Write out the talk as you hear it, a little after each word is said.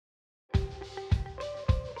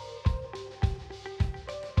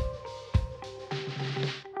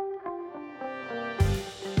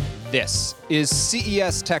This is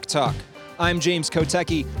CES Tech Talk. I'm James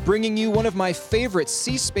Kotecki, bringing you one of my favorite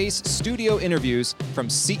C-Space studio interviews from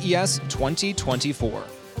CES 2024.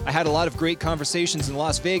 I had a lot of great conversations in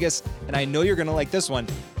Las Vegas, and I know you're going to like this one,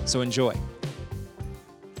 so enjoy.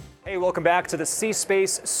 Hey, welcome back to the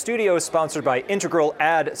C-Space studio, sponsored by Integral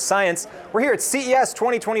Ad Science. We're here at CES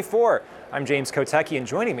 2024. I'm James Kotecki, and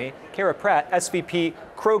joining me, Cara Pratt, SVP,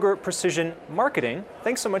 Kroger Precision Marketing.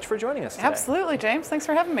 Thanks so much for joining us today. Absolutely, James. Thanks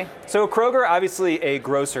for having me. So Kroger, obviously a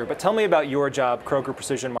grocer, but tell me about your job, Kroger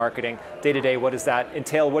Precision Marketing. Day-to-day, what does that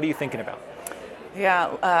entail? What are you thinking about?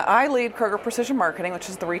 Yeah, I lead Kroger Precision Marketing, which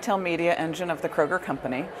is the retail media engine of the Kroger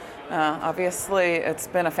company. Obviously, it's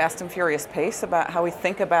been a fast and furious pace about how we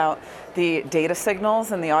think about the data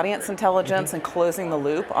signals and the audience intelligence and closing the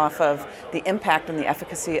loop off of the impact and the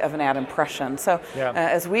efficacy of an ad impression. So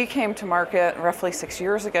as we came to market roughly 6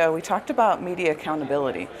 years ago, we talked about media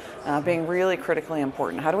accountability being really critically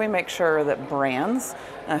important. How do we make sure that brands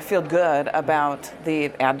feel good about the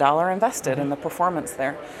ad dollar invested and the performance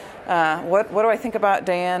there? What do I think about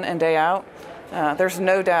day in and day out? There's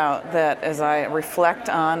no doubt that as I reflect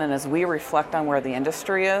on and as we reflect on where the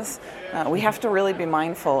industry is, we have to really be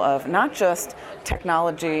mindful of not just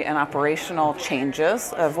technology and operational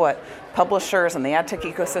changes of what publishers and the ad tech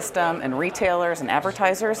ecosystem and retailers and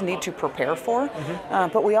advertisers need to prepare for,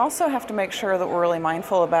 but we also have to make sure that we're really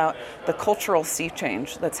mindful about the cultural sea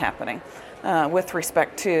change that's happening. With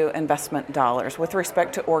respect to investment dollars, with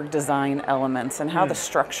respect to org design elements, and how the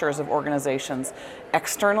structures of organizations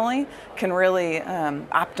externally can really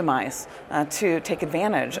optimize to take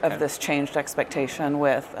advantage of this changed expectation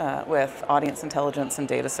with audience intelligence and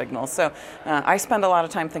data signals. So I spend a lot of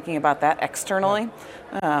time thinking about that externally.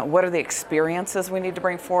 What are the experiences we need to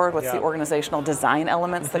bring forward? What's the organizational design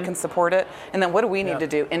elements that can support it? And then what do we need to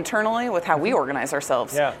do internally with how we organize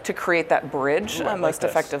ourselves to create that bridge most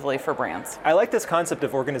effectively for brands? I like this concept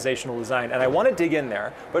of organizational design, and I want to dig in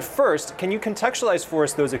there. But first, can you contextualize for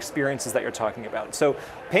us those experiences that you're talking about? So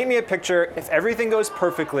paint me a picture. If everything goes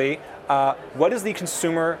perfectly, what is the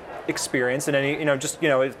consumer experience and any,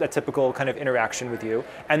 a typical kind of interaction with you?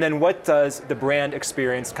 And then what does the brand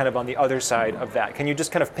experience kind of on the other side of that? Can you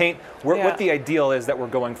just kind of paint what the ideal is that we're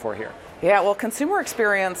going for here? Yeah, well, consumer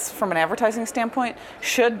experience from an advertising standpoint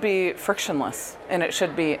should be frictionless and it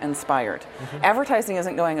should be inspired. Advertising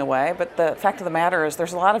isn't going away, but the fact of the matter is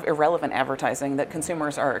there's a lot of irrelevant advertising that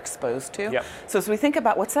consumers are exposed to. So as we think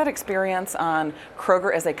about what's that experience on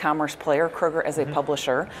Kroger as a commerce player, Kroger as a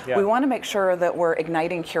publisher, we want to make sure that we're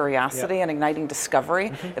igniting curiosity and igniting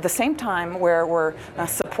discovery at the same time where we're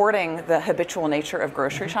supporting the habitual nature of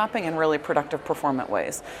grocery shopping in really productive, performant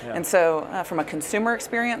ways. And so from a consumer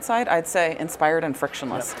experience side, I'd say inspired and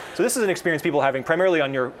frictionless. So this is an experience people are having primarily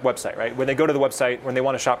on your website, right? When they go to the website, when they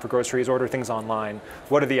want to shop for groceries, order things online,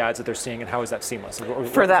 what are the ads that they're seeing and how is that seamless?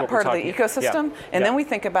 For that part of the ecosystem. And then we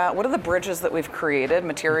think about what are the bridges that we've created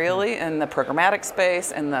materially in the programmatic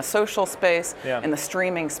space, in the social space, in the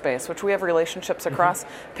streaming space, which we have relationships across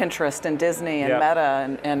Pinterest and Disney and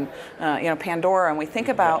Meta and Pandora, and we think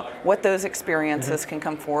about what those experiences can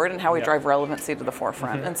come forward and how we drive relevancy to the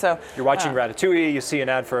forefront. And so you're watching Ratatouille, you see an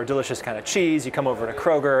ad for a delicious kind of cheese, you come over to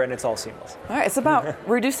Kroger, and it's all seamless. All right, it's about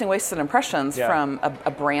reducing wasted impressions from a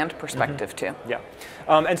brand perspective too.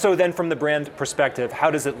 And so then from the brand perspective, how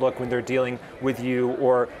does it look when they're dealing with you,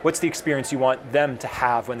 or what's the experience you want them to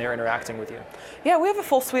have when they're interacting with you? Yeah, we have a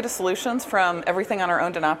full suite of solutions from everything on our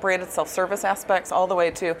owned and operated self-service aspects all the way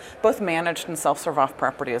to both managed and self-serve off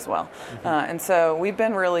property as well. And so we've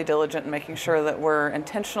been really diligent in making sure that we're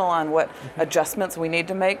intentional on what adjustments we need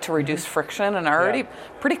to make to reduce friction in an already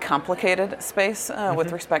pretty complicated space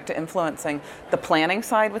with respect to influencing the planning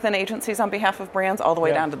side within agencies on behalf of brands all the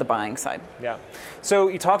way down to the buying side. So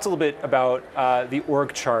you talked a little bit about the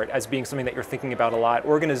org chart as being something that you're thinking about a lot,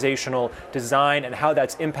 organizational design and how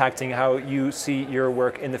that's impacting how you see your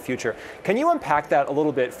work in the future. Can you unpack that a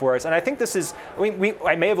little bit for us? And I think this is,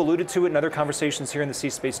 I may have alluded to it in other conversations here in the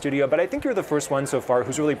C-Space studio, but I think you're the first one so far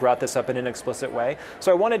who's really brought this up in an explicit way.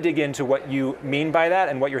 So I want to dig into what you mean by that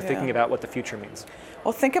and what you're thinking about what the future means.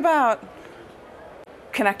 Well, think about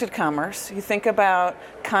connected commerce, you think about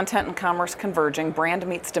content and commerce converging, brand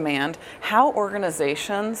meets demand, how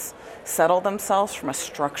organizations settle themselves from a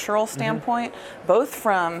structural standpoint, both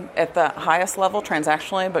from at the highest level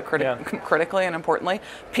transactionally, but critically and importantly,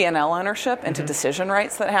 P&L ownership into decision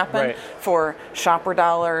rights that happen for shopper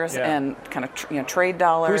dollars and kind of trade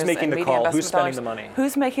dollars. Who's making the call? Who's spending the money?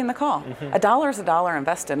 Who's making the call? A dollar is a dollar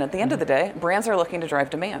invested. And at the end of the day, brands are looking to drive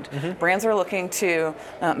demand. Brands are looking to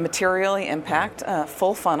materially impact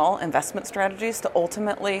full funnel investment strategies to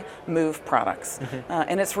ultimately currently move products.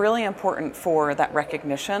 And it's really important for that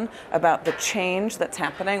recognition about the change that's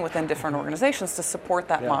happening within different organizations to support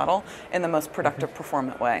that model in the most productive,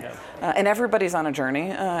 performant way. And everybody's on a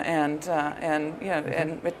journey, and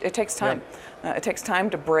it takes time. It takes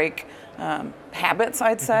time to break habits,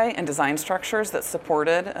 I'd say, and design structures that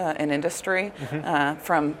supported an industry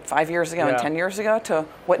from 5 years ago and 10 years ago to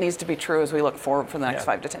what needs to be true as we look forward for the next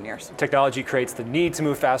 5 to 10 years. Technology creates the need to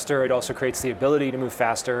move faster. It also creates the ability to move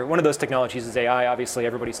faster. One of those technologies is AI. Obviously,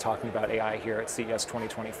 everybody's talking about AI here at CES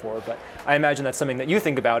 2024, but I imagine that's something that you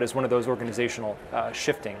think about as one of those organizational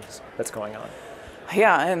shiftings that's going on.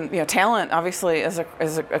 Yeah, and talent obviously is a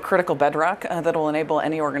critical bedrock that will enable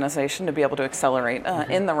any organization to be able to accelerate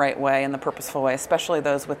in the right way, in the purposeful way, especially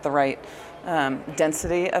those with the right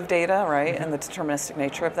density of data, right, and the deterministic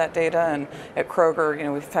nature of that data. And at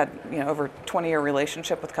Kroger, we've had over 20-year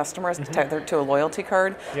relationship with customers tethered to a loyalty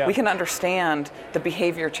card. We can understand the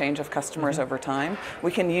behavior change of customers over time.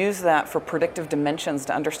 We can use that for predictive dimensions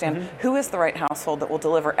to understand who is the right household that will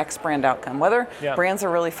deliver X brand outcome. Whether brands are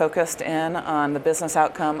really focused in on the business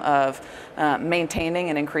outcome of maintaining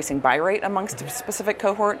and increasing buy rate amongst a specific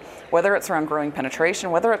cohort, whether it's around growing penetration,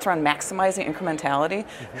 whether it's around maximizing incrementality,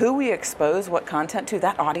 who we expose what content to,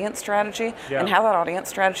 that audience strategy, and how that audience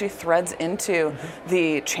strategy threads into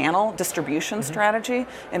the channel distribution strategy,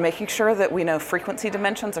 and making sure that we know frequency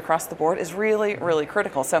dimensions across the board is really, really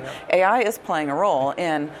critical. So AI is playing a role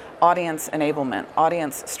in audience enablement,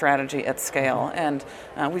 audience strategy at scale. And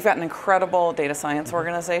we've got an incredible data science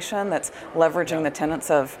organization that's leveraging the tenets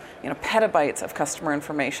of petabytes of customer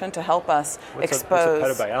information to help us expose.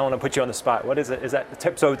 What's a petabyte? I don't want to put you on the spot. What is it? Is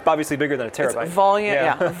that so? It's obviously bigger than a terabyte.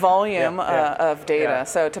 It's volume of data.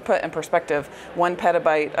 So to put in perspective, 1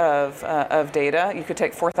 petabyte of data, you could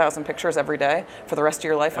take 4,000 pictures every day for the rest of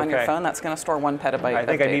your life on your phone. That's going to store 1 petabyte of data. I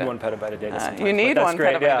think I need 1 petabyte of data. You need 1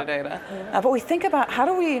 petabyte of data. But we think about how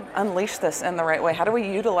do we unleash this in the right way? How do we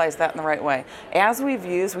utilize that in the right way? As we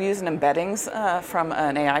use an embeddings from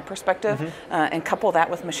an AI perspective and couple that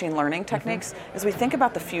with machine learning techniques. As we think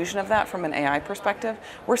about the fusion of that from an AI perspective,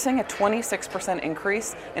 we're seeing a 26%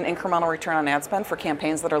 increase in incremental return on ad spend for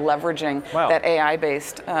campaigns that are leveraging that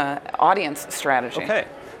AI-based audience strategy. Okay.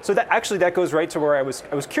 So that goes right to where I was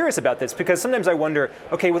curious about this, because sometimes I wonder,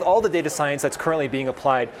 okay, with all the data science that's currently being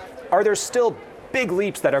applied, are there still big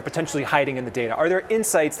leaps that are potentially hiding in the data? Are there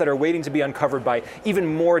insights that are waiting to be uncovered by even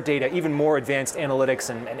more data, even more advanced analytics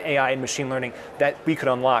and AI and machine learning that we could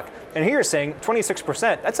unlock? And here you're saying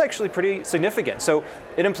 26%, that's actually pretty significant. So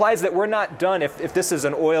it implies that we're not done. If this is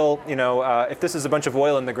an oil, if this is a bunch of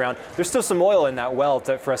oil in the ground, there's still some oil in that well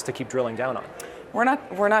for us to keep drilling down on. We're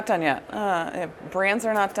not done yet. Brands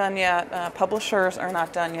are not done yet. Publishers are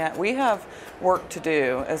not done yet. We have work to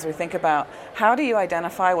do as we think about how do you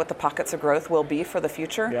identify what the pockets of growth will be for the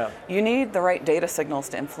future. You need the right data signals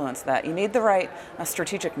to influence that. You need the right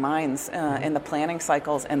strategic minds in the planning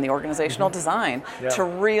cycles and the organizational design to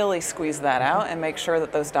really squeeze that out and make sure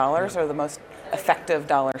that those dollars are the most effective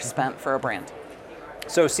dollars spent for a brand.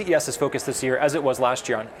 So CES is focused this year, as it was last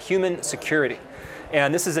year, on human security.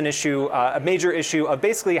 And this is an issue, a major issue of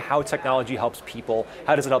basically how technology helps people.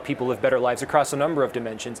 How does it help people live better lives across a number of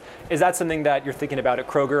dimensions? Is that something that you're thinking about at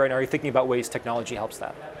Kroger, and are you thinking about ways technology helps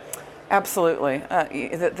that? Absolutely.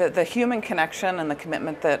 The human connection and the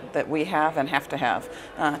commitment that we have and have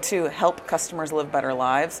to help customers live better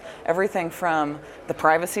lives, everything from the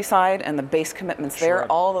privacy side and the base commitments there,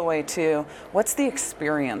 all the way to what's the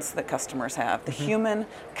experience that customers have, the human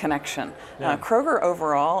connection. Kroger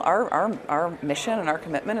overall, our mission and our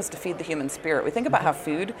commitment is to feed the human spirit. We think about how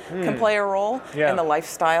food can play a role in the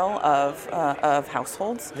lifestyle of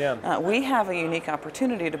households. We have a unique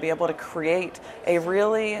opportunity to be able to create a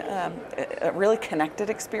really connected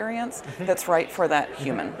experience that's right for that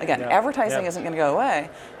human. Again, advertising isn't going to go away,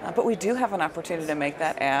 but we do have an opportunity to make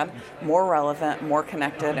that ad more relevant, more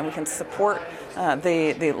connected, and we can support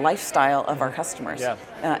the lifestyle of our customers.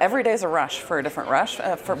 Every day is a rush for a different rush,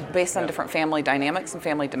 based on different family dynamics and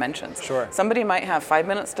family dimensions. Somebody might have 5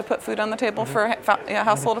 minutes to put food on the table for a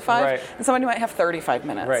household of 5, and somebody might have 35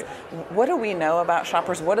 minutes. What do we know about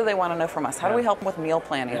shoppers? What do they want to know from us? How do we help them with meal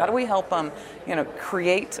planning? How do we help them,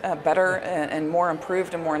 create better and more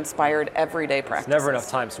improved and more inspired everyday practices? There's never enough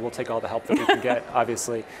time, so we'll take all the help that we can get,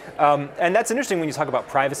 obviously. And that's interesting when you talk about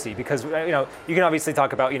privacy, because you can obviously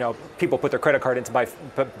talk about people put their credit card in to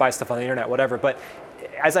buy stuff on the internet, whatever. But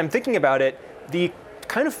as I'm thinking about it, the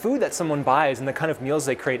kind of food that someone buys and the kind of meals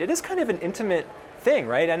they create, it is kind of an intimate thing,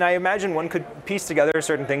 right? And I imagine one could piece together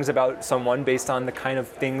certain things about someone based on the kind of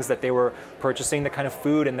things that they were purchasing, the kind of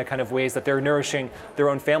food and the kind of ways that they're nourishing their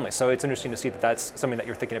own family. So it's interesting to see that that's something that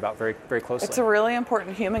you're thinking about very, very closely. It's a really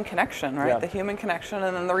important human connection, right? The human connection,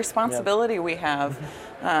 and then the responsibility we have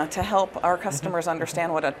to help our customers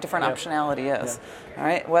understand what a different optionality is. All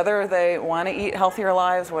right, whether they want to eat healthier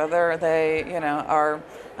lives, whether they, are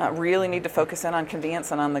really need to focus in on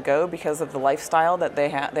convenience and on the go because of the lifestyle that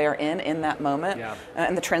they are in that moment,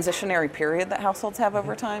 and the transitionary period that households have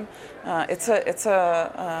over time. It's something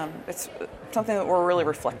that we're really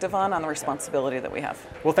reflective on the responsibility that we have.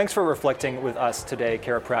 Well, thanks for reflecting with us today,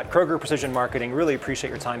 Cara Pratt, Kroger Precision Marketing. Really appreciate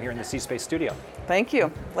your time here in the C-Space studio. Thank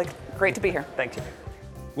you. Great to be here. Thank you.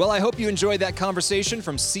 Well, I hope you enjoyed that conversation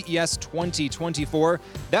from CES 2024.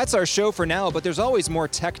 That's our show for now, but there's always more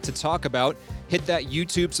tech to talk about. Hit that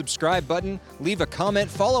YouTube subscribe button, leave a comment,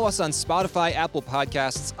 follow us on Spotify, Apple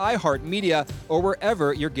Podcasts, iHeartMedia, or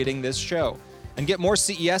wherever you're getting this show. And get more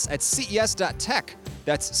CES at ces.tech.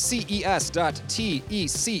 That's ces.tech.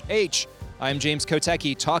 I'm James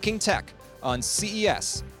Kotecki, talking tech on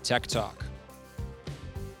CES Tech Talk.